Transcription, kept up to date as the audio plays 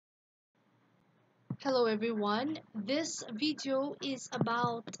Hello everyone. This video is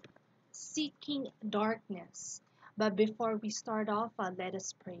about seeking darkness. But before we start off, let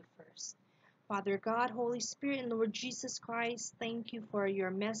us pray first. Father God, Holy Spirit, and Lord Jesus Christ, thank you for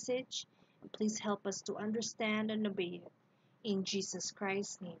your message. Please help us to understand and obey it. In Jesus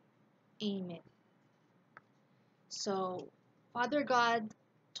Christ's name, amen. So, Father God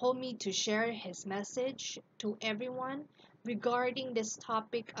told me to share his message to everyone regarding this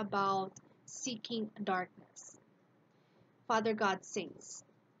topic about seeking darkness. Father God says,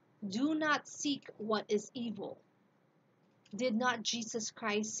 "Do not seek what is evil." Did not Jesus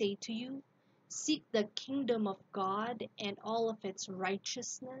Christ say to you, "Seek the kingdom of God and all of its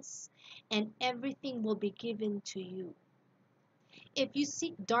righteousness, and everything will be given to you"? If you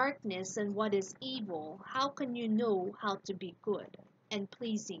seek darkness and what is evil, how can you know how to be good and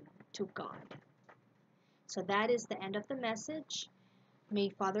pleasing to God? So that is the end of the message. May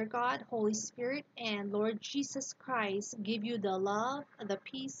Father God, Holy Spirit, and Lord Jesus Christ give you the love, the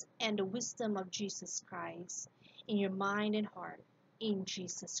peace, and the wisdom of Jesus Christ in your mind and heart. In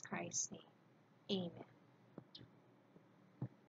Jesus Christ's name, amen.